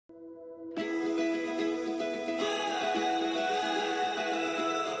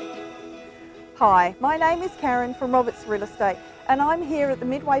Hi, my name is Karen from Roberts Real Estate and I'm here at the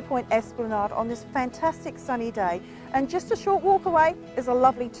Midway Point Esplanade on this fantastic sunny day, and just a short walk away is a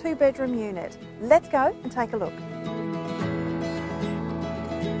lovely 2-bedroom unit. Let's go and take a look.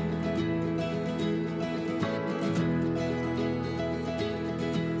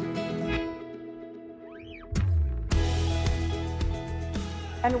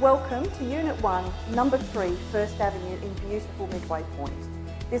 And welcome to Unit 1, Number 3, First Avenue in beautiful Midway Point.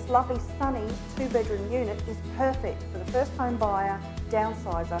 This lovely sunny 2-bedroom unit is perfect for the first home buyer,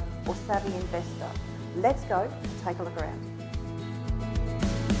 downsizer or savvy investor. Let's go and take a look around.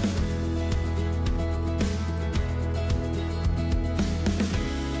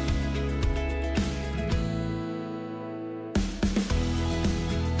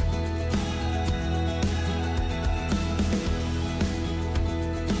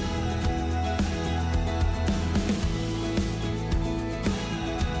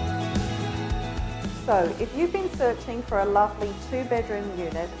 So if you've been searching for a lovely 2-bedroom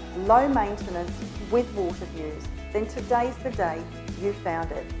unit, low maintenance with water views, then today's the day you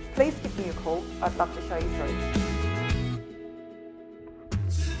found it. Please give me a call. I'd love to show you through.